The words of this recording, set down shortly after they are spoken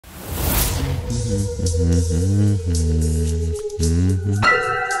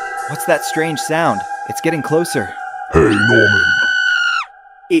What's that strange sound? It's getting closer. Hey, Norman.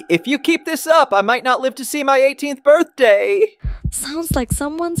 If you keep this up, I might not live to see my 18th birthday. Sounds like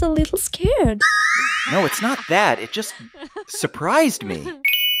someone's a little scared. No, it's not that. It just surprised me.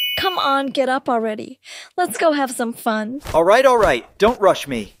 Come on, get up already. Let's go have some fun. All right. Don't rush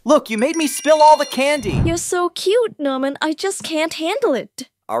me. Look, you made me spill all the candy. You're so cute, Norman. I just can't handle it.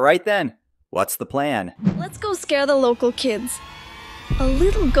 All right then. What's the plan? Let's go scare the local kids. A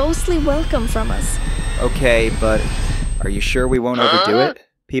little ghostly welcome from us. Okay, but are you sure we won't overdo it?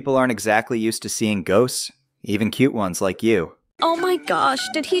 People aren't exactly used to seeing ghosts, even cute ones like you. Oh my gosh,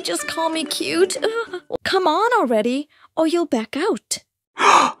 did he just call me cute? Come on already, or you'll back out.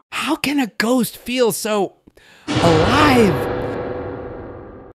 How can a ghost feel so alive